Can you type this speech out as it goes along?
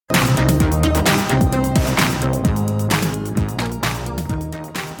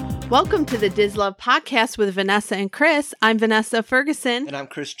Welcome to the DisLove podcast with Vanessa and Kris. I'm Vanessa Ferguson. And I'm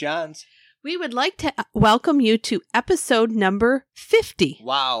Kris Johns. We would like to welcome you to episode number 50.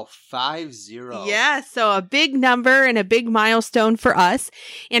 Wow, 50. Yeah, so a big number and a big milestone for us.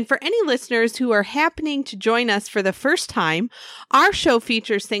 And for any listeners who are happening to join us for the first time, our show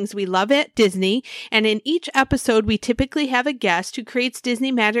features things we love at Disney. And in each episode, we typically have a guest who creates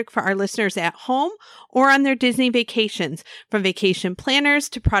Disney magic for our listeners at home or on their Disney vacations. From vacation planners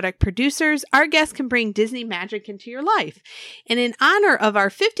to product producers, our guests can bring Disney magic into your life. And in honor of our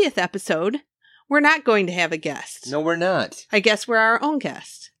 50th episode, we're not going to have a guest. No, we're not. I guess we're our own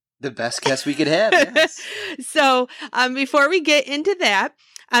guest. The best guest we could have, yes. So before we get into that,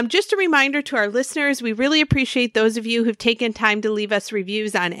 just a reminder to our listeners, we really appreciate those of you who've taken time to leave us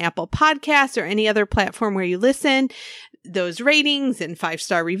reviews on Apple Podcasts or any other platform where you listen. Those ratings and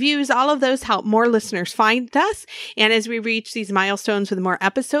 5-star reviews, all of those help more listeners find us. And as we reach these milestones with more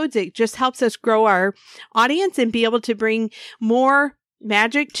episodes, it just helps us grow our audience and be able to bring more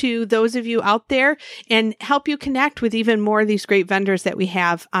magic to those of you out there and help you connect with even more of these great vendors that we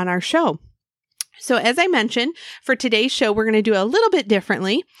have on our show. So as I mentioned, for today's show, we're going to do a little bit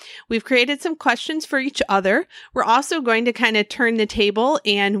differently. We've created some questions for each other. We're also going to kind of turn the table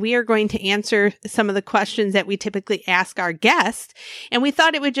and we are going to answer some of the questions that we typically ask our guests. And we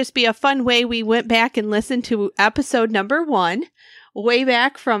thought it would just be a fun way. We went back and listened to episode number 1. Way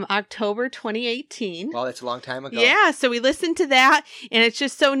back from October 2018. Well, that's a long time ago. Yeah, so we listened to that, and it's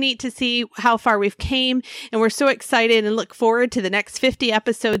just so neat to see how far we've came, and we're so excited and look forward to the next 50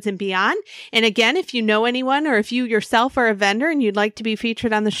 episodes and beyond. And again, if you know anyone or if you yourself are a vendor and you'd like to be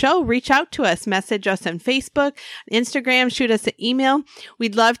featured on the show, reach out to us, message us on Facebook, Instagram, shoot us an email.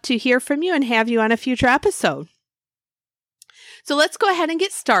 We'd love to hear from you and have you on a future episode. So let's go ahead and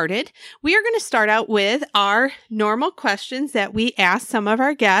get started. We are going to start out with our normal questions that we ask some of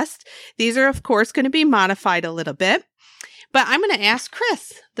our guests. These are, of course, going to be modified a little bit, but I'm going to ask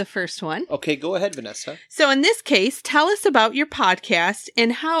Kris the first one. Okay, go ahead, Vanessa. So in this case, tell us about your podcast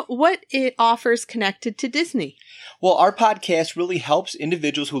and what it offers connected to Disney. Well, our podcast really helps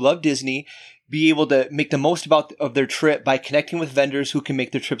individuals who love Disney be able to make the most of their trip by connecting with vendors who can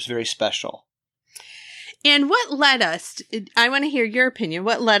make their trips very special. And what led us, I want to hear your opinion,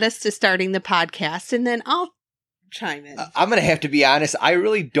 what led us to starting the podcast, and then I'll chime in. I'm going to have to be honest, I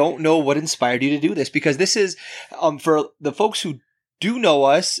really don't know what inspired you to do this, because this is, for the folks who do know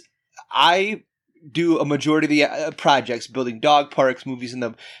us, I do a majority of the projects, building dog parks, movies in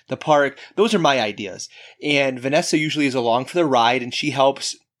the park. Those are my ideas. And Vanessa usually is along for the ride, and she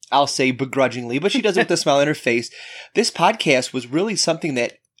helps, I'll say begrudgingly, but she does it with a smile on her face. This podcast was really something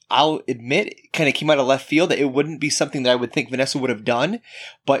that I'll admit kind of came out of left field, that it wouldn't be something that I would think Vanessa would have done,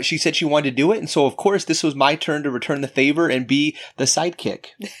 but she said she wanted to do it. And so, of course, this was my turn to return the favor and be the sidekick.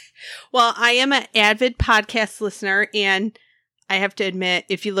 Well, I am an avid podcast listener, and I have to admit,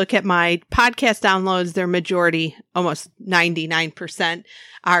 if you look at my podcast downloads, their majority, almost 99%,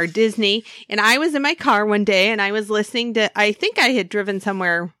 are Disney. And I was in my car one day and I was listening to, I think I had driven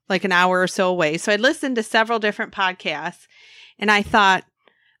somewhere like an hour or so away. So I listened to several different podcasts, and I thought,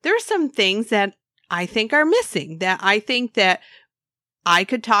 there are some things that I think are missing, that I think that I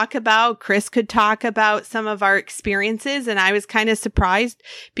could talk about, Kris could talk about some of our experiences. And I was kind of surprised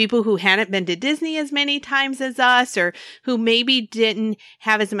people who hadn't been to Disney as many times as us, or who maybe didn't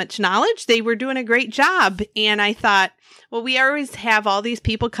have as much knowledge, they were doing a great job. And I thought, well, we always have all these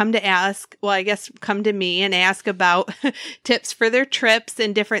people come to me and ask about tips for their trips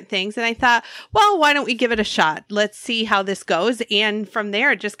and different things. And I thought, well, why don't we give it a shot? Let's see how this goes. And from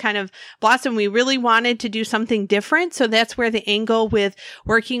there, it just kind of blossomed. We really wanted to do something different. So that's where the angle with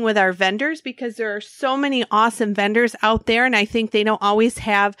working with our vendors, because there are so many awesome vendors out there. And I think they don't always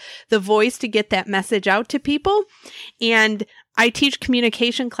have the voice to get that message out to people. And I teach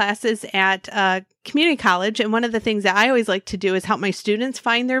communication classes at community college. And one of the things that I always like to do is help my students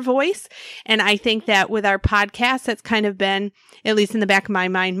find their voice. And I think that with our podcast, that's kind of been, at least in the back of my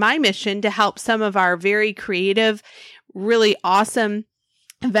mind, my mission to help some of our very creative, really awesome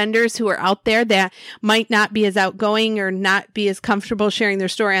vendors who are out there that might not be as outgoing or not be as comfortable sharing their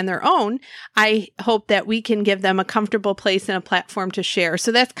story on their own. I hope that we can give them a comfortable place and a platform to share.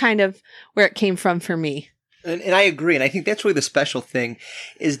 So that's kind of where it came from for me. And I agree. And I think that's really the special thing,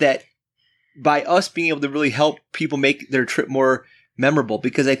 is that by us being able to really help people make their trip more memorable,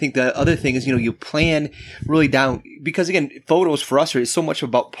 because I think the other thing is, you plan really down, because again, photos for us are so much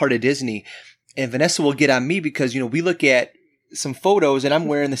about part of Disney. And Vanessa will get on me because, we look at some photos and I'm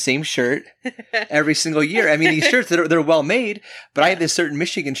wearing the same shirt every single year. I mean, these shirts, they're well made, but I have this certain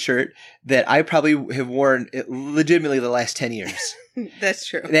Michigan shirt that I probably have worn legitimately the last 10 years. That's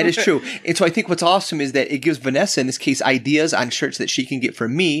true. That is true. And so I think what's awesome is that it gives Vanessa, in this case, ideas on shirts that she can get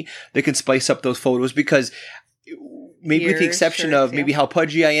from me that can spice up those photos, because maybe with the exception of maybe how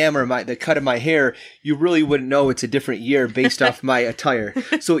pudgy I am or the cut of my hair, you really wouldn't know it's a different year based off my attire.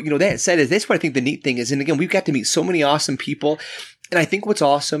 So, that said, that's what I think the neat thing is. And again, we've got to meet so many awesome people. And I think what's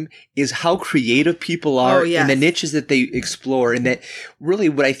awesome is how creative people are and the niches that they explore. And that really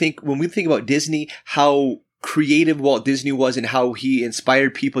what I think when we think about Disney, how creative Walt Disney was and how he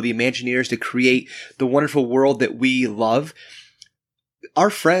inspired people, the Imagineers, to create the wonderful world that we love.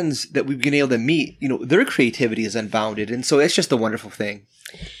 Our friends that we've been able to meet, their creativity is unbounded. And so it's just a wonderful thing.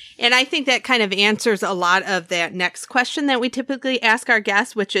 And I think that kind of answers a lot of that next question that we typically ask our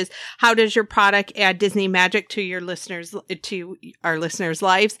guests, which is, how does your product add Disney magic to our listeners'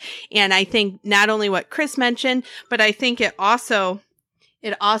 lives? And I think not only what Kris mentioned, but I think it also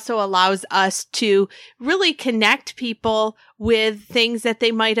allows us to really connect people with things that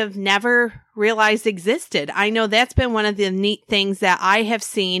they might have never realized existed. I know that's been one of the neat things that I have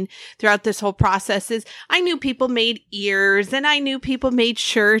seen throughout this whole process is I knew people made ears and I knew people made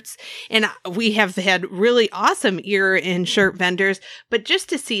shirts, and we have had really awesome ear and shirt vendors, but just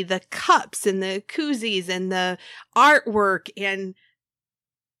to see the cups and the koozies and the artwork and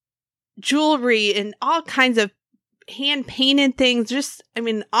jewelry and all kinds of hand painted things, just,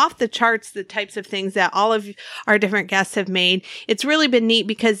 off the charts, the types of things that all of our different guests have made. It's really been neat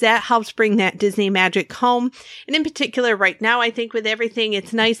because that helps bring that Disney magic home. And in particular, right now, I think with everything,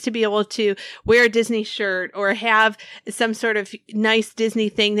 it's nice to be able to wear a Disney shirt or have some sort of nice Disney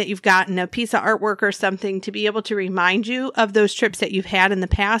thing that you've gotten, a piece of artwork or something, to be able to remind you of those trips that you've had in the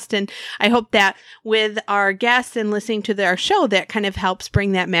past. And I hope that with our guests and listening to our show, that kind of helps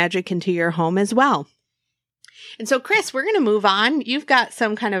bring that magic into your home as well. And so, Kris, we're going to move on. You've got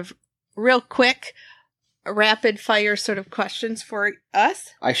some kind of real quick, rapid fire sort of questions for us.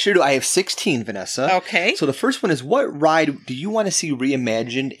 I sure do. I have 16, Vanessa. Okay. So the first one is, what ride do you want to see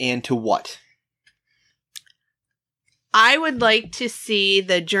reimagined and to what? I would like to see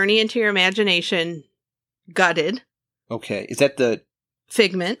the Journey into Your Imagination gutted. Okay. Is that the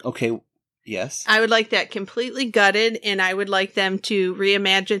Figment? Okay. Yes. I would like that completely gutted, and I would like them to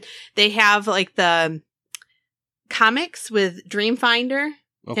reimagine. They have like the comics with Dreamfinder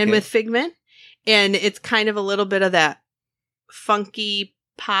and with Figment, and it's kind of a little bit of that funky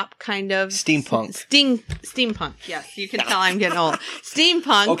pop kind of steampunk. Steampunk. Yes, you can tell I'm getting old.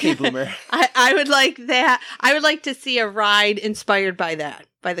 Steampunk. Okay, boomer. I would like that. I would like to see a ride inspired by that,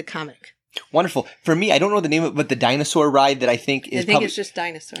 by the comic. Wonderful. For me, I don't know the name of it, but the dinosaur ride that I think is it's just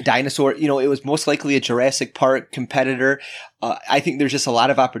Dinosaur. Dinosaur. It was most likely a Jurassic Park competitor. I think there's just a lot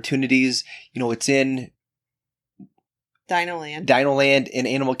of opportunities. It's in Dinoland and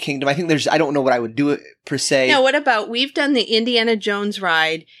Animal Kingdom. I think I don't know what I would do per se. Now, what about, we've done the Indiana Jones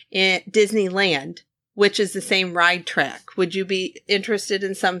ride at Disneyland, which is the same ride track. Would you be interested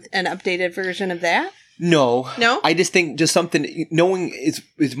in an updated version of that? No. No? I just think just something, knowing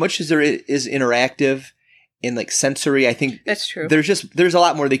as much as there is interactive and like sensory, I think that's true. There's a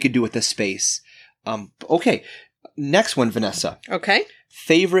lot more they could do with this space. Okay. Next one, Vanessa. Okay.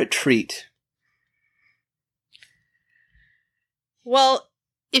 Favorite treat? Well,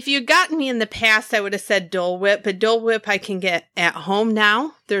 if you'd gotten me in the past, I would have said Dole Whip, but Dole Whip I can get at home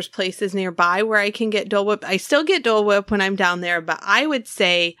now. There's places nearby where I can get Dole Whip. I still get Dole Whip when I'm down there, but I would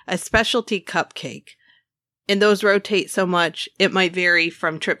say a specialty cupcake. And those rotate so much, it might vary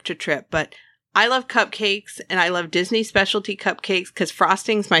from trip to trip, but I love cupcakes, and I love Disney specialty cupcakes because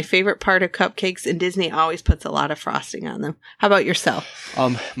frosting's my favorite part of cupcakes, and Disney always puts a lot of frosting on them. How about yourself?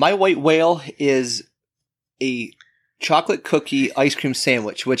 My white whale is a chocolate cookie ice cream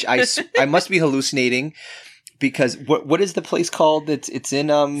sandwich, which I must be hallucinating, because what is the place called? It's in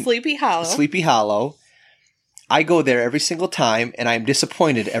Sleepy Hollow. Sleepy Hollow. I go there every single time, and I'm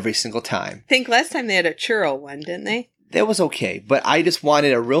disappointed every single time. I think last time they had a churro one, didn't they? That was okay, but I just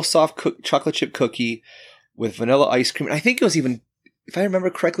wanted a real soft chocolate chip cookie with vanilla ice cream. And I think it was even, if I remember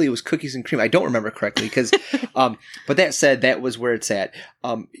correctly, it was cookies and cream. I don't remember correctly, because, but that said, that was where it's at.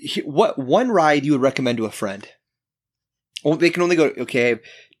 What one ride you would recommend to a friend? Oh, they can only go, okay, I have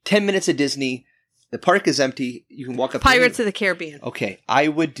 10 minutes at Disney. The park is empty. You can walk up. Pirates of the Caribbean. Okay, I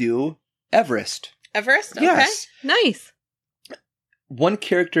would do Everest. Everest? Okay. Yes. Nice. One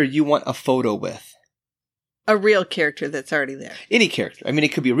character you want a photo with. A real character that's already there. Any character. I mean,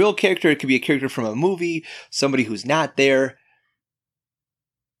 it could be a real character. It could be a character from a movie. Somebody who's not there.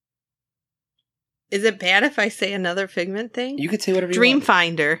 Is it bad if I say another Figment thing? You could say whatever you want.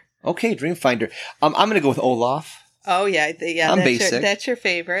 Dreamfinder. Okay, Dreamfinder. I'm going to go with Olaf. Oh, yeah. I'm basic. That's your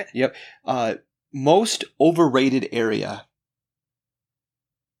favorite. Yep. Most overrated area.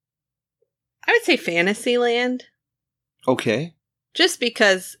 I would say Fantasyland. Okay. Just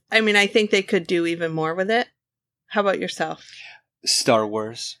because, I think they could do even more with it. How about yourself? Star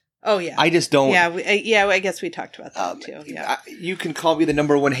Wars. Oh, yeah. I just don't. Yeah, I guess we talked about that too. Yeah. You can call me the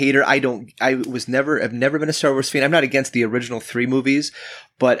number one hater. I've never been a Star Wars fan. I'm not against the original 3 movies,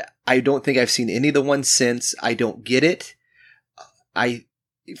 but I don't think I've seen any of the ones since. I don't get it.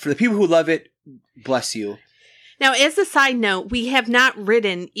 For the people who love it, bless you. Now, as a side note, we have not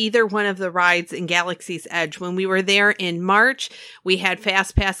ridden either one of the rides in Galaxy's Edge. When we were there in March, we had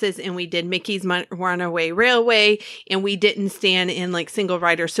fast passes and we did Mickey's Runaway Railway, and we didn't stand in like single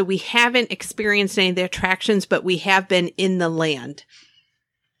rider. So we haven't experienced any of the attractions, but we have been in the land.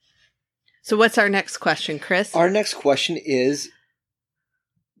 So what's our next question, Kris? Our next question is,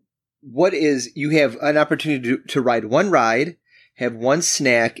 you have an opportunity to ride one ride, have one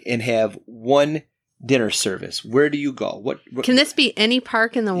snack, and have one dinner service. Where do you go? What can this be any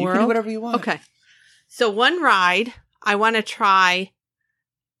park in the world? You can do whatever you want. Okay. So one ride, I want to try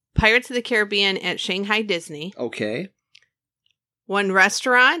Pirates of the Caribbean at Shanghai Disney. Okay. One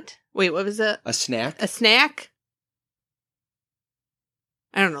restaurant. Wait, what was it? A snack. A snack?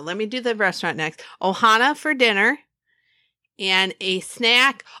 I don't know. Let me do the restaurant next. Ohana for dinner. And a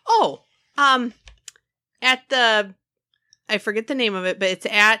snack. At the, I forget the name of it, but it's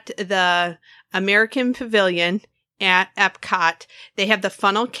at the American Pavilion at Epcot. They have the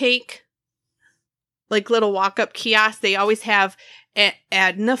funnel cake, like little walk-up kiosk. They always have,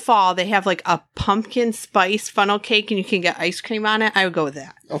 in the fall, they have like a pumpkin spice funnel cake and you can get ice cream on it. I would go with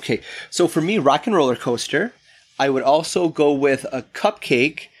that. Okay. So for me, Rock and Roller Coaster. I would also go with a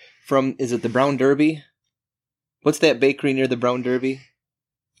cupcake from, is it the Brown Derby? What's that bakery near the Brown Derby?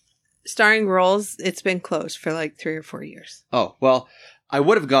 Starring Rolls. It's been closed for like 3 or 4 years. Oh, well, I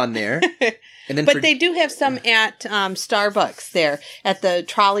would have gone there. And then but they do have some at Starbucks there. At the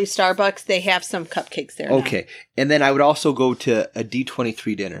trolley Starbucks, they have some cupcakes there. Okay. Now. And then I would also go to a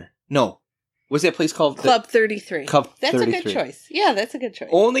D23 dinner. No. What's that place called? Club 33. Club That's 33. a good choice. Yeah, that's a good choice.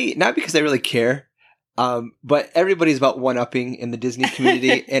 Only, not because I really care, but everybody's about one-upping in the Disney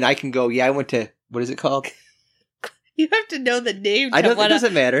community. And I can go, I went to, what is it called? You have to know the name. It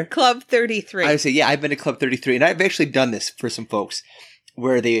doesn't matter. Club 33. I would say, I've been to Club 33. And I've actually done this for some folks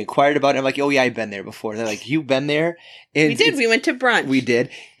where they inquired about it. I'm like, I've been there before. They're like, you've been there? And we did. We went to brunch. We did.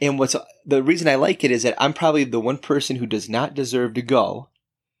 And the reason I like it is that I'm probably the one person who does not deserve to go.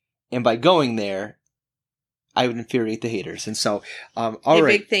 And by going there, I would infuriate the haters. And so, all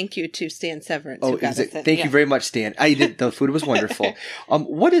right. Big thank you to Stan Severance. Thank you very much, Stan. The food was wonderful.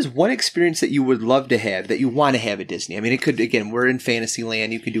 What is one experience that you would love to have, that you want to have at Disney? I mean, it could, again, we're in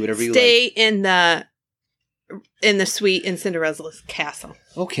Fantasyland. You can do whatever you like. Stay in the suite in Cinderella's castle.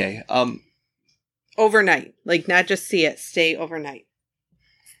 Okay. Overnight. Like, not just see it. Stay overnight.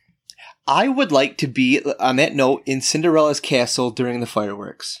 I would like to be, on that note, in Cinderella's castle during the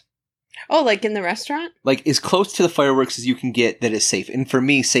fireworks. Oh, like in the restaurant? Like as close to the fireworks as you can get that is safe. And for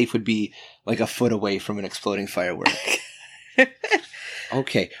me, safe would be like a foot away from an exploding firework.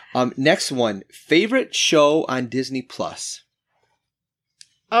 Okay. Next one. Favorite show on Disney Plus?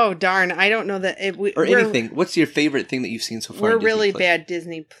 Oh, darn. I don't know that. Anything. What's your favorite thing that you've seen so far? We're really bad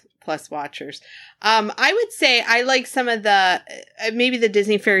Disney Plus watchers. I would say I like some of the, maybe the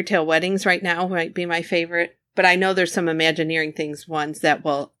Disney Fairy Tale Weddings right now might be my favorite. But I know there's some Imagineering things ones that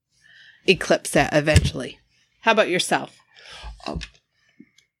will eclipse that eventually. How about yourself?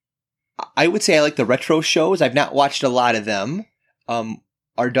 I would say I like the retro shows. I've not watched a lot of them.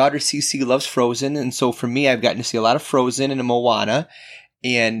 Our daughter Cece loves Frozen, and so for me, I've gotten to see a lot of Frozen and Moana,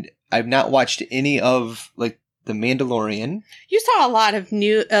 and I've not watched any of like The Mandalorian. You saw a lot of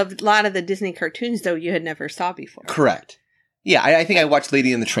the Disney cartoons though you had never saw before. Correct. Yeah, I think I watched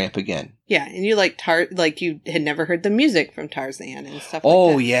Lady and the Tramp again. Yeah, and you like you had never heard the music from Tarzan and stuff like that.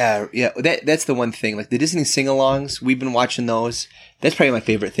 Oh, yeah. That's the one thing. Like the Disney sing-alongs, we've been watching those. That's probably my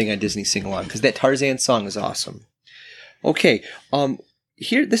favorite thing on Disney sing-along, because that Tarzan song is awesome. Okay,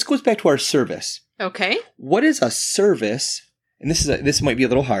 this goes back to our service. Okay. What is a service, and this might be a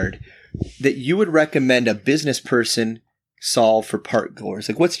little hard, that you would recommend a business person solve for park goers?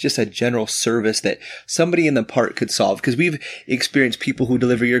 Like, what's just a general service that somebody in the park could solve? Because we've experienced people who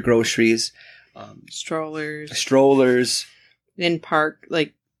deliver your groceries, strollers in park,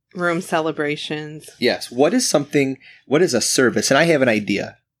 like room celebrations. Yes. What is a service? And I have an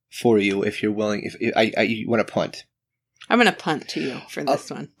idea for you if you're willing. If you want to punt, I'm going to punt to you for this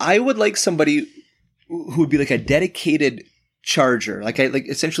one. I would like somebody who would be like a dedicated charger, like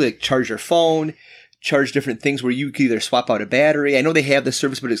essentially like charge your phone, charge different things where you could either swap out a battery. I know they have this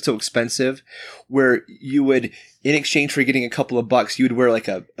service, but it's so expensive, where you would, in exchange for getting a couple of bucks, you would wear like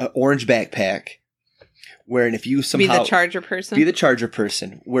a orange backpack. Where, and if you somehow be the charger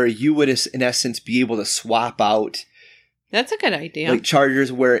person, where you would, in essence, be able to swap out. That's a good idea. Like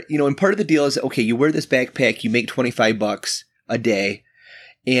chargers, where and part of the deal is, okay, you wear this backpack, you make $25 a day,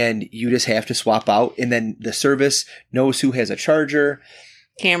 and you just have to swap out, and then the service knows who has a charger,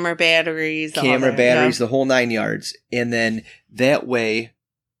 camera batteries, the whole 9 yards, and then that way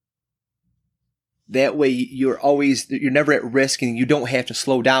you're never at risk, and you don't have to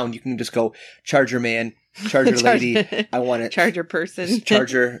slow down. You can just go, charger man, charger lady, I want to charger person,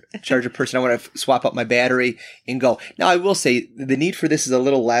 charger person. I want to swap out my battery and go. Now, I will say the need for this is a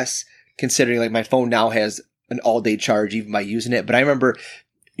little less, considering like my phone now has an all day charge even by using it. But I remember,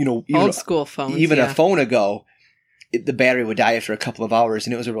 even old school phones, a phone ago, the battery would die after a couple of hours,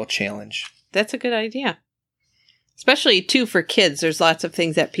 and it was a real challenge. That's a good idea. Especially, too, for kids. There's lots of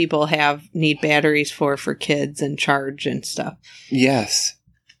things that people need batteries for kids and charge and stuff. Yes.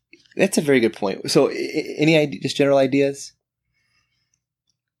 That's a very good point. So, just general ideas?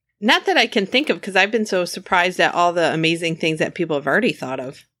 Not that I can think of, because I've been so surprised at all the amazing things that people have already thought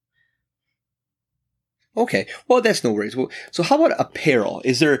of. Okay. Well, that's no worries. Well, so how about apparel?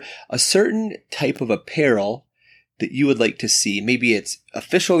 Is there a certain type of apparel that you would like to see? Maybe it's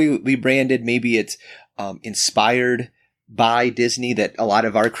officially branded. Maybe it's inspired by Disney that a lot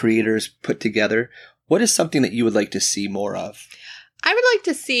of our creators put together. What is something that you would like to see more of?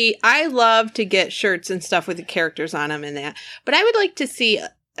 I love to get shirts and stuff with the characters on them and that. But I would like to see,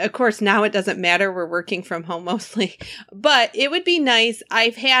 of course, now it doesn't matter. We're working from home mostly. But it would be nice.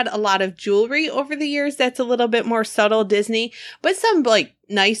 I've had a lot of jewelry over the years that's a little bit more subtle Disney. But some like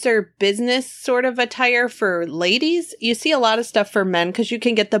nicer business sort of attire for ladies. You see a lot of stuff for men because you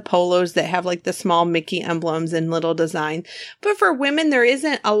can get the polos that have like the small Mickey emblems and little design. But for women, there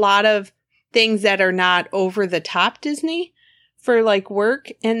isn't a lot of things that are not over the top Disney. For like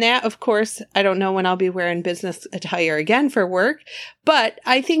work and that, of course, I don't know when I'll be wearing business attire again for work, but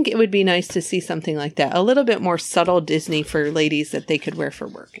I think it would be nice to see something like that. A little bit more subtle Disney for ladies that they could wear for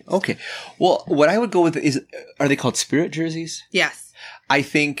work. Okay. Well, what I would go with is, are they called spirit jerseys? Yes. I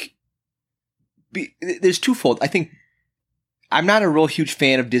think there's twofold. I think I'm not a real huge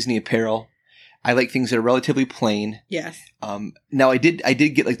fan of Disney apparel. I like things that are relatively plain. Yes. Now I did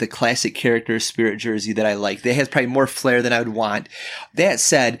get like the classic character spirit jersey that I like. That has probably more flair than I would want. That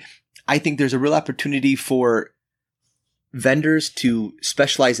said, I think there's a real opportunity for vendors to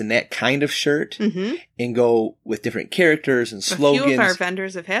specialize in that kind of shirt and go with different characters and slogans. A few of our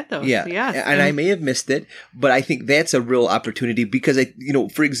vendors have had those. Yeah. Yes. And I may have missed it, but I think that's a real opportunity because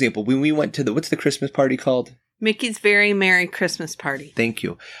for example, when we went to what's the Christmas party called? Mickey's Very Merry Christmas Party. Thank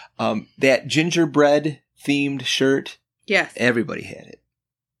you. That gingerbread themed shirt. Yes. Everybody had it.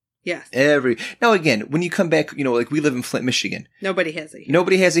 Yes. Now again, when you come back, like we live in Flint, Michigan. Nobody has it here.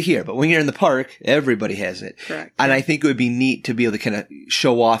 Nobody has it here, but when you're in the park, everybody has it. Correct. And I think it would be neat to be able to kind of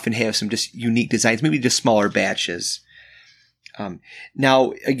show off and have some just unique designs, maybe just smaller batches.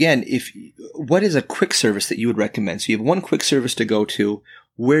 Now again, what is a quick service that you would recommend? So you have one quick service to go to.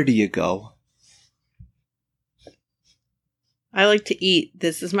 Where do you go? I like to eat.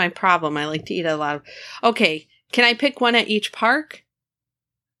 This is my problem. I like to eat a lot. Okay. Can I pick one at each park?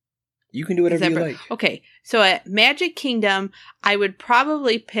 You can do whatever you like. Okay. So at Magic Kingdom, I would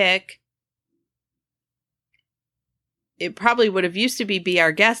probably pick. It probably would have used to be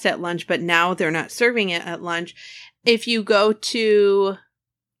Our Guest at lunch, but now they're not serving it at lunch. If you go to.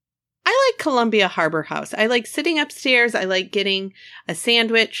 I like Columbia Harbor House. I like sitting upstairs. I like getting a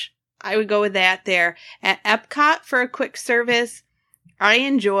sandwich. I would go with that there. At Epcot for a quick service, I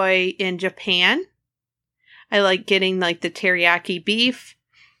enjoy in Japan. I like getting like the teriyaki beef.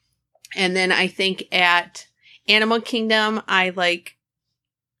 And then I think at Animal Kingdom, I like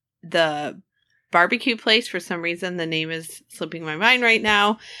the barbecue place. For some reason, the name is slipping my mind right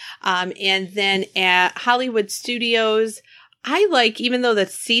now. And then at Hollywood Studios, I like, even though the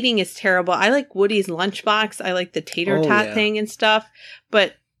seating is terrible, I like Woody's Lunchbox. I like the tater tot thing and stuff.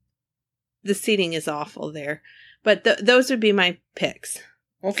 But the seating is awful there. But those would be my picks.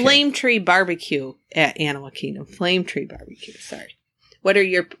 Okay. Flame Tree Barbecue at Animal Kingdom. Flame Tree Barbecue. Sorry.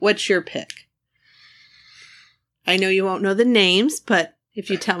 What's your pick? I know you won't know the names, but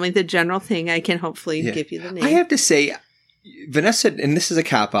if you tell me the general thing, I can hopefully give you the name. I have to say, Vanessa, and this is a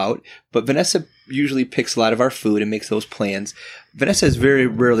cop-out, but Vanessa usually picks a lot of our food and makes those plans. Vanessa has very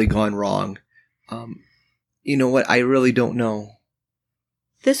rarely gone wrong. You know what? I really don't know.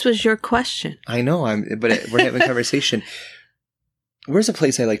 This was your question. I know, but we're having a conversation. Where's a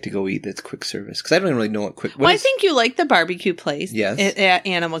place I like to go eat that's quick service? Because I don't really know I think you like the barbecue place at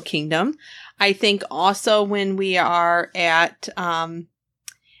Animal Kingdom. I think also when we are at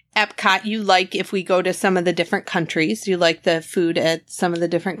Epcot, you like if we go to some of the different countries. You like the food at some of the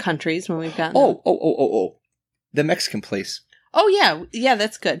different countries when we've gotten the Mexican place. Oh, yeah,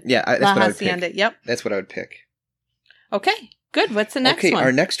 that's good. Yeah, that's what I would pick. Yep. That's what I would pick. Okay, good. What's the next one? Okay,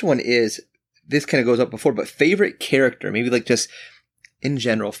 our next one is, this kind of goes up before, but favorite character. Maybe like just in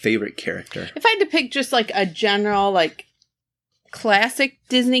general, favorite character. If I had to pick just like a general, like classic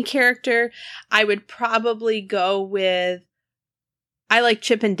Disney character, I would probably go with, I like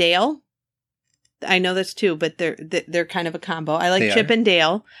Chip and Dale. I know that's two, but they're kind of a combo. I like Chip and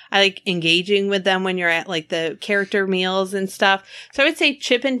Dale. I like engaging with them when you're at like the character meals and stuff. So I would say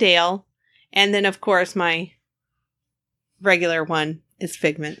Chip and Dale. And then, of course, my regular one is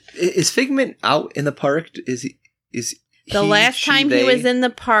Figment. Is Figment out in the park? The last time he was in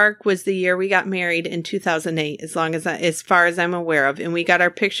the park was the year we got married in 2008, as far as I'm aware of. And we got our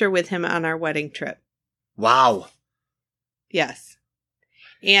picture with him on our wedding trip. Wow. Yes.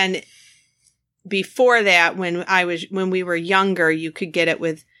 And before that, when we were younger, you could get it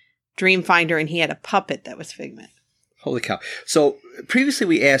with Dreamfinder, and he had a puppet that was Figment. Holy cow. So previously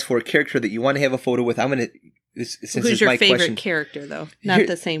we asked for a character that you want to have a photo with. Who's your favorite character, though? Not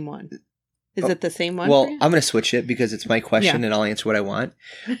the same one. Is it the same one? Well, I'm going to switch it because it's my question and I'll answer what I want.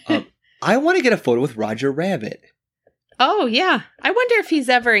 I want to get a photo with Roger Rabbit. Oh, yeah. I wonder if he's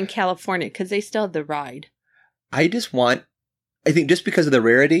ever in California because they still have the ride. I think just because of the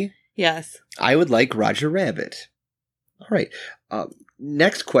rarity. Yes. I would like Roger Rabbit. All right.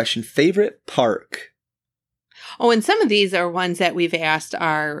 Next question. Favorite park? Oh, and some of these are ones that we've asked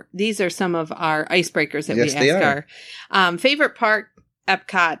these are some of our icebreakers that we ask our favorite park,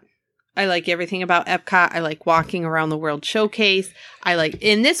 Epcot. I like everything about Epcot. I like walking around the World Showcase.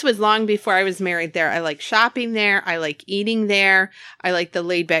 And this was long before I was married there. I like shopping there. I like eating there. I like the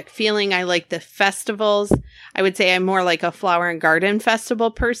laid back feeling. I like the festivals. I would say I'm more like a flower and garden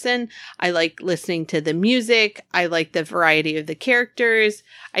festival person. I like listening to the music. I like the variety of the characters.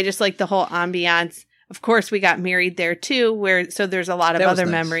 I just like the whole ambiance. Of course, we got married there too, so there's a lot of other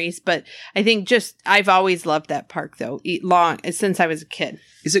memories. But I think I've always loved that park though, since I was a kid.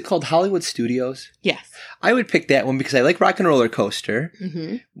 Is it called Hollywood Studios? Yes. I would pick that one because I like Rock and Roller Coaster.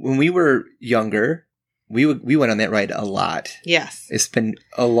 Mm-hmm. When we were younger, we went on that ride a lot. Yes. It's been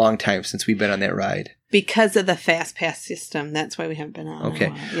a long time since we've been on that ride. Because of the Fast Pass system. That's why we haven't been on.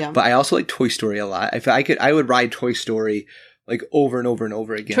 Okay. Yeah. But I also like Toy Story a lot. If I could, I would ride Toy Story like over and over and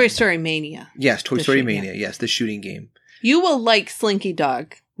over again. Toy Story Mania. Yes, Toy Story Mania. Yes, the shooting game. You will like Slinky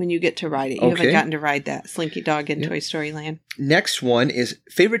Dog when you get to ride it. You haven't gotten to ride that Slinky Dog in Toy Story Land. Next one is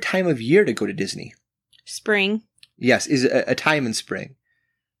favorite time of year to go to Disney. Spring. Yes, is a time in spring.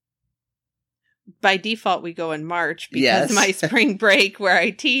 By default, we go in March because of my spring break where I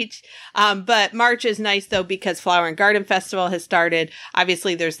teach. But March is nice, though, because Flower and Garden Festival has started.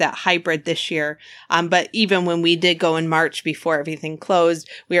 Obviously, there's that hybrid this year. But even when we did go in March before everything closed,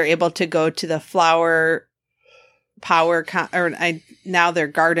 we were able to go to the Flower Power now they're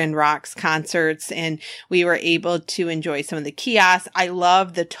Garden Rocks concerts, and we were able to enjoy some of the kiosks. I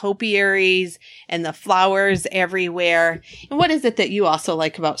love the topiaries and the flowers everywhere. And what is it that you also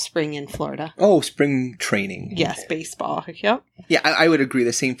like about spring in Florida? Oh, spring training. Yes, baseball. Yep. Yeah, I would agree.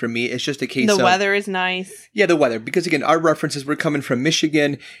 The same for me. It's just a case of... The weather is nice. Yeah, the weather. Because again, our references, we're coming from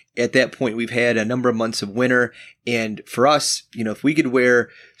Michigan. At that point, we've had a number of months of winter. And for us, if we could wear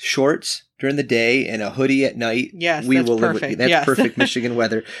shorts during the day and a hoodie at night, we will live with it. That's perfect Michigan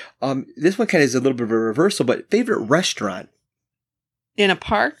weather. This one kind of is a little bit of a reversal, but favorite restaurant? In a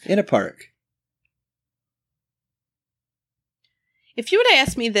park? In a park. If you would have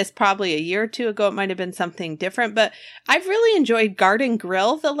asked me this probably a year or two ago, it might have been something different, but I've really enjoyed Garden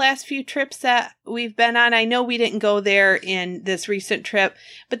Grill the last few trips that we've been on. I know we didn't go there in this recent trip,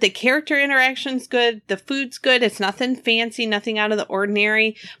 but the character interaction's good. The food's good. It's nothing fancy, nothing out of the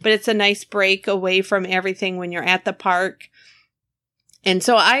ordinary, but it's a nice break away from everything when you're at the park. And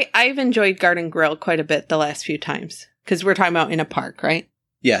so I've enjoyed Garden Grill quite a bit the last few times because we're talking about in a park, right?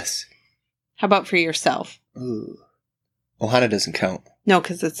 Yes. How about for yourself? Ooh. Ohana doesn't count. No,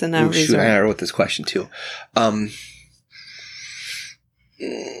 because it's in a resort. Shoot, I wrote this question too. I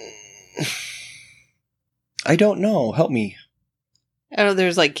don't know. Help me. Oh,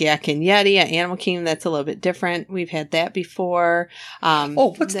 there's like Yak and Yeti at Animal Kingdom. That's a little bit different. We've had that before.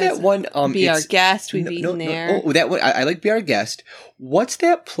 What's that one? Be Our Guest. We've eaten there. Oh, that one. I like Be Our Guest. What's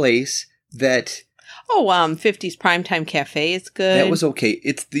that place that... Oh, 50's Primetime Cafe is good. That was okay.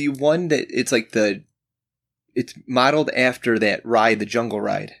 It's the one that it's like it's modeled after that ride, the Jungle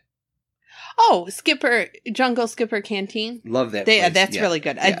Ride. Oh, Jungle Skipper Canteen. Love that place. That's really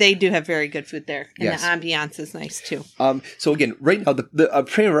good. Yeah. They do have very good food there. And yes. the ambiance is nice too. So again, right now, the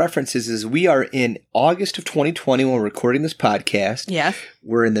frame of reference is we are in August of 2020 when we're recording this podcast. Yes.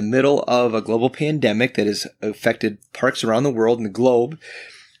 We're in the middle of a global pandemic that has affected parks around the world and the globe.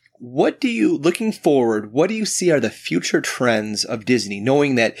 Looking forward, what do you see are the future trends of Disney,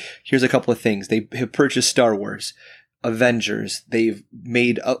 knowing that here's a couple of things. They have purchased Star Wars, Avengers. They've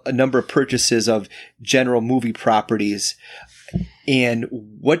made a number of purchases of general movie properties. And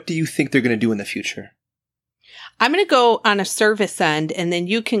what do you think they're going to do in the future? I'm going to go on a service end, and then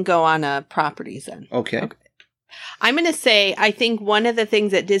you can go on a properties end. Okay. I'm going to say, I think one of the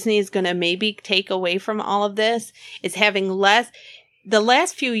things that Disney is going to maybe take away from all of this is having less. The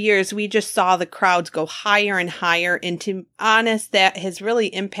last few years, we just saw the crowds go higher and higher. And to be honest, that has really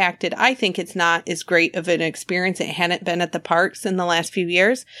impacted. I think it's not as great of an experience. It hadn't been at the parks in the last few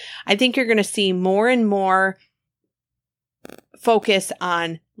years. I think you're going to see more and more focus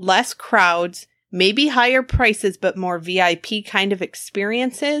on less crowds, maybe higher prices, but more VIP kind of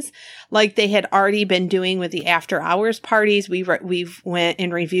experiences like they had already been doing with the after hours parties. We've went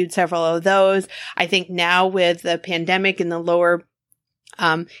and reviewed several of those. I think now with the pandemic and the lower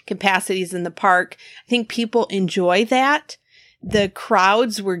capacities in the park, I think people enjoy that. The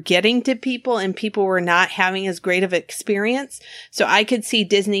crowds were getting to people and people were not having as great of an experience. So I could see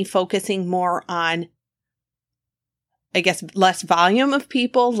Disney focusing more on, I guess, less volume of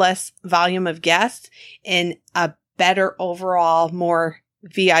people, less volume of guests, and a better overall, more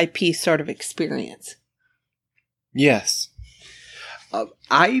VIP sort of experience. Yes.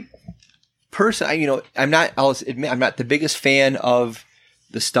 I personally, I'll admit, I'm not the biggest fan of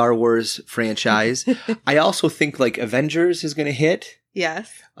the Star Wars franchise. I also think like Avengers is going to hit. Yes.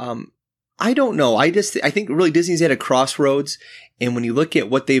 I don't know. I think really Disney's at a crossroads. And when you look at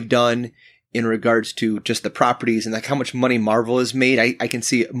what they've done in regards to just the properties and like how much money Marvel has made, I can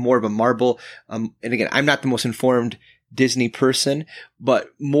see more of a Marvel. And again, I'm not the most informed Disney person, but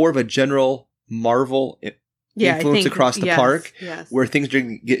more of a general Marvel influence across the park where things are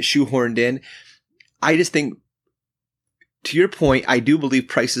going to get shoehorned in. I just think, to your point, I do believe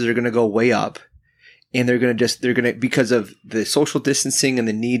prices are going to go way up, and they're going to because of the social distancing and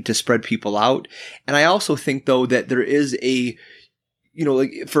the need to spread people out. And I also think though that there is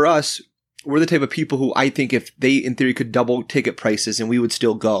like for us, we're the type of people who I think if they in theory could double ticket prices and we would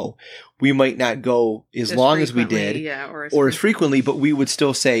still go, we might not go as long as we did or as frequently, but we would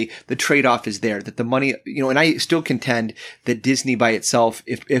still say the trade-off is there, that the money, and I still contend that Disney by itself,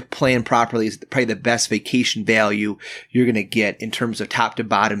 if planned properly, is probably the best vacation value you're going to get in terms of top to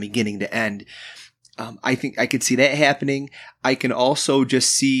bottom, beginning to end. I think I could see that happening. I can also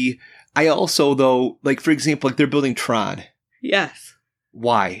just see, though, like for example, like they're building Tron. Yes.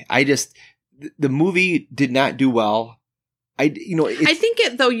 Why? The movie did not do well. I think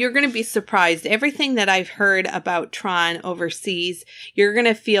though you're going to be surprised. Everything that I've heard about Tron overseas, you're going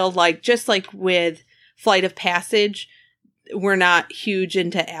to feel like, just like with Flight of Passage, we're not huge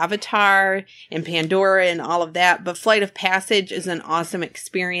into Avatar and Pandora and all of that, but Flight of Passage is an awesome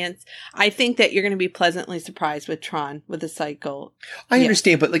experience. I think that you're going to be pleasantly surprised with Tron, with the cycle. I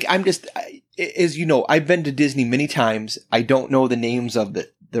understand, but like as you know, I've been to Disney many times. I don't know the names of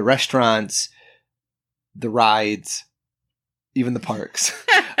the restaurants, the rides, even the parks.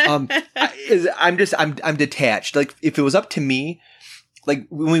 I'm detached. Like if it was up to me, like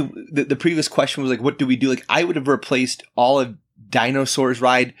when the previous question was like, what do we do? Like I would have replaced all of Dinosaurs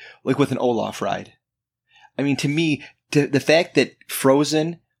ride like with an Olaf ride. I mean, to me, the fact that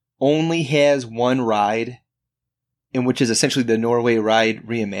Frozen only has one ride, and which is essentially the Norway ride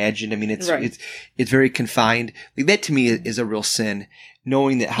reimagined. I mean, it's very confined. Like that to me is a real sin.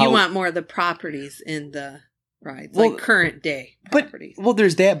 Knowing that you want more of the properties in the rides, like current day properties. Well,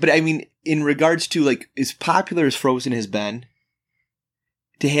 there's that, but I mean, in regards to like as popular as Frozen has been,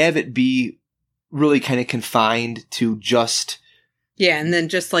 to have it be really kind of confined to just and then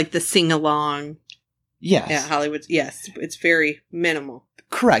just like the sing along. Yes. Yeah, Hollywood. Yes, it's very minimal.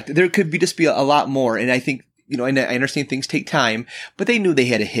 Correct. There could be a lot more, and I think and I understand things take time, but they knew they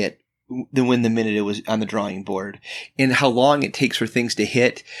had a hit the minute it was on the drawing board, and how long it takes for things to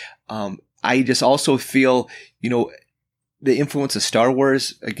hit. I just also feel, the influence of Star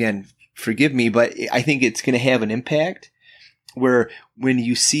Wars, again, forgive me, but I think it's going to have an impact where when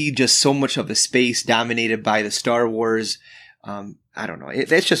you see just so much of the space dominated by the Star Wars, I don't know.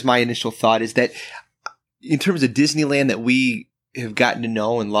 That's just my initial thought, is that in terms of Disneyland that we have gotten to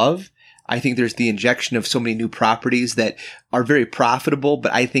know and love, I think there's the injection of so many new properties that are very profitable,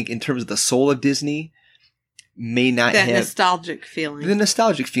 but I think in terms of the soul of Disney, may not have that nostalgic feeling. The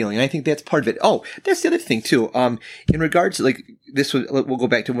nostalgic feeling. I think that's part of it. Oh, that's the other thing too. In regards to like this, we'll go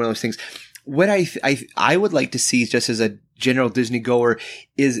back to one of those things. What I would like to see, just as a general Disney goer,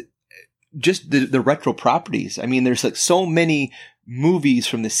 is just the retro properties. I mean, there's like so many movies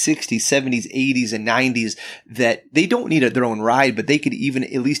from the 60s, 70s, 80s, and 90s that they don't need their own ride, but they could even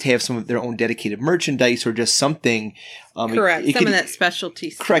at least have some of their own dedicated merchandise or just something. Correct. Some of that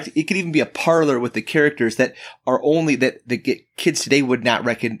specialty stuff. Correct. It could even be a parlor with the characters that are only that kids today would not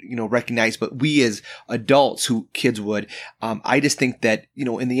recognize, but we as adults who kids would. I just think that,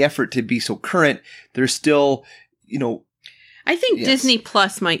 in the effort to be so current, there's still, I think Disney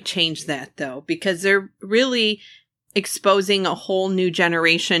Plus might change that though, because they're really exposing a whole new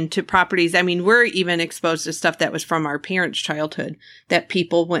generation to properties. I mean, we're even exposed to stuff that was from our parents' childhood that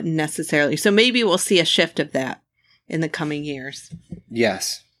people wouldn't necessarily. So maybe we'll see a shift of that in the coming years.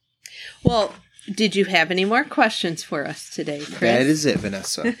 Yes. Well, did you have any more questions for us today, Kris? That is it,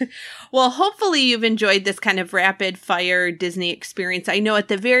 Vanessa. Well, hopefully you've enjoyed this kind of rapid fire Disney experience. I know at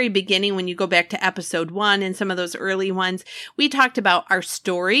the very beginning, when you go back to episode 1 and some of those early ones, we talked about our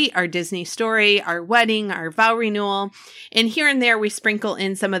story, our Disney story, our wedding, our vow renewal. And here and there, we sprinkle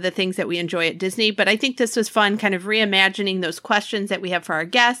in some of the things that we enjoy at Disney. But I think this was fun, kind of reimagining those questions that we have for our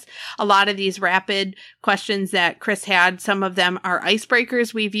guests. A lot of these rapid questions that Kris had, some of them are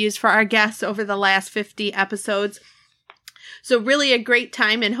icebreakers we've used for our guests over the last 50 episodes. So really a great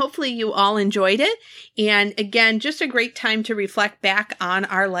time, and hopefully you all enjoyed it. And again, just a great time to reflect back on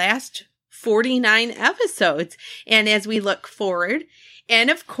our last 49 episodes. And as we look forward,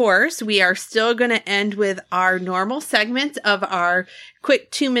 and of course, we are still going to end with our normal segments of our quick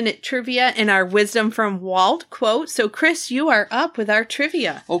 2-minute trivia and our wisdom from Walt quote. So Kris, you are up with our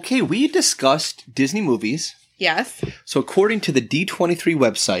trivia. Okay, we discussed Disney movies. Yes. So according to the D23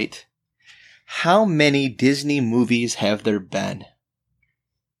 website, how many Disney movies have there been?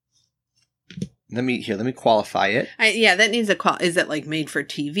 Let me qualify it. That needs a Is it like made for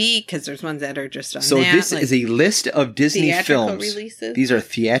TV? Because there's ones that are just on. So this is a list of Disney films. Releases? These are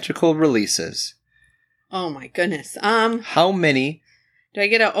theatrical releases. Oh my goodness. How many? Do I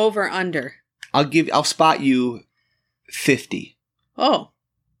get an over under? I'll spot you 50. Oh,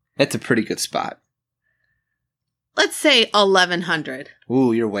 that's a pretty good spot. Let's say 1,100.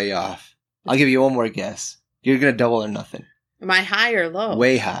 Ooh, you're way off. I'll give you one more guess. You're going to double or nothing. Am I high or low?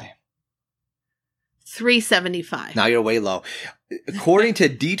 Way high. 375. Now you're way low. According to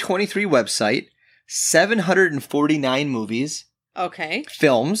D23 website, 749 movies. Okay.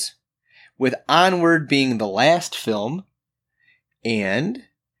 Films, with Onward being the last film, and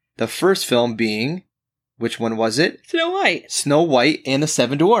the first film being, which one was it? Snow White. Snow White and the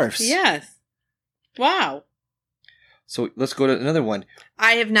Seven Dwarfs. Yes. Wow. So let's go to another one.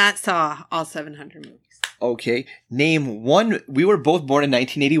 I have not saw all 700 movies. Okay. Name one. We were both born in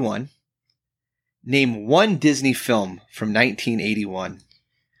 1981. Name one Disney film from 1981.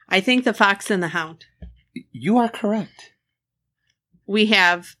 I think The Fox and the Hound. You are correct. We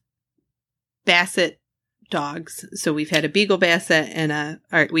have Basset dogs. So we've had a Beagle Basset and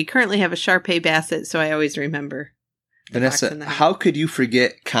we currently have a Shar-Pei Basset. So I always remember Vanessa, how could you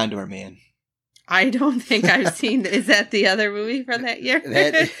forget Condor Man? I don't think I've seen. Is that the other movie from that year?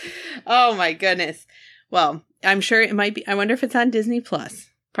 Oh my goodness. Well, I'm sure it might be. I wonder if it's on Disney Plus.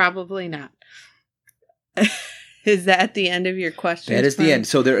 Probably not. Is that the end of your question? That is the end.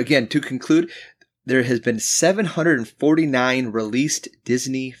 So there again, to conclude, there has been 749 released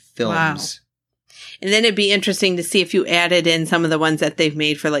Disney films. Wow. And then it'd be interesting to see if you added in some of the ones that they've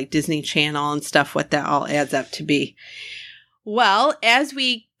made for like Disney Channel and stuff, what that all adds up to be. Well, as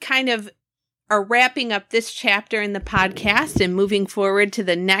we kind of are wrapping up this chapter in the podcast and moving forward to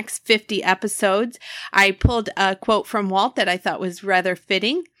the next 50 episodes, I pulled a quote from Walt that I thought was rather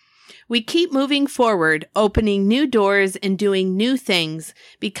fitting. We keep moving forward, opening new doors and doing new things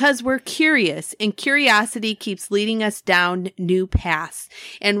because we're curious, and curiosity keeps leading us down new paths.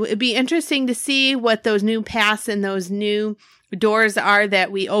 And it'd be interesting to see what those new paths and those new doors are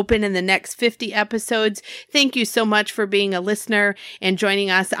that we open in the next 50 episodes. Thank you so much for being a listener and joining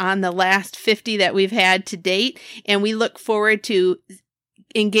us on the last 50 that we've had to date. And we look forward to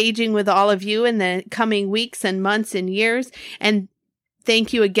engaging with all of you in the coming weeks and months and years. And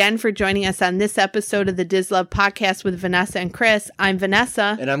thank you again for joining us on this episode of the DisLove podcast with Vanessa and Kris. I'm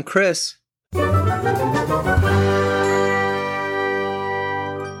Vanessa. And I'm Kris.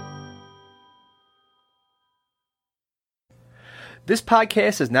 This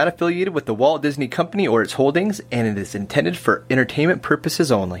podcast is not affiliated with the Walt Disney Company or its holdings, and it is intended for entertainment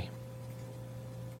purposes only.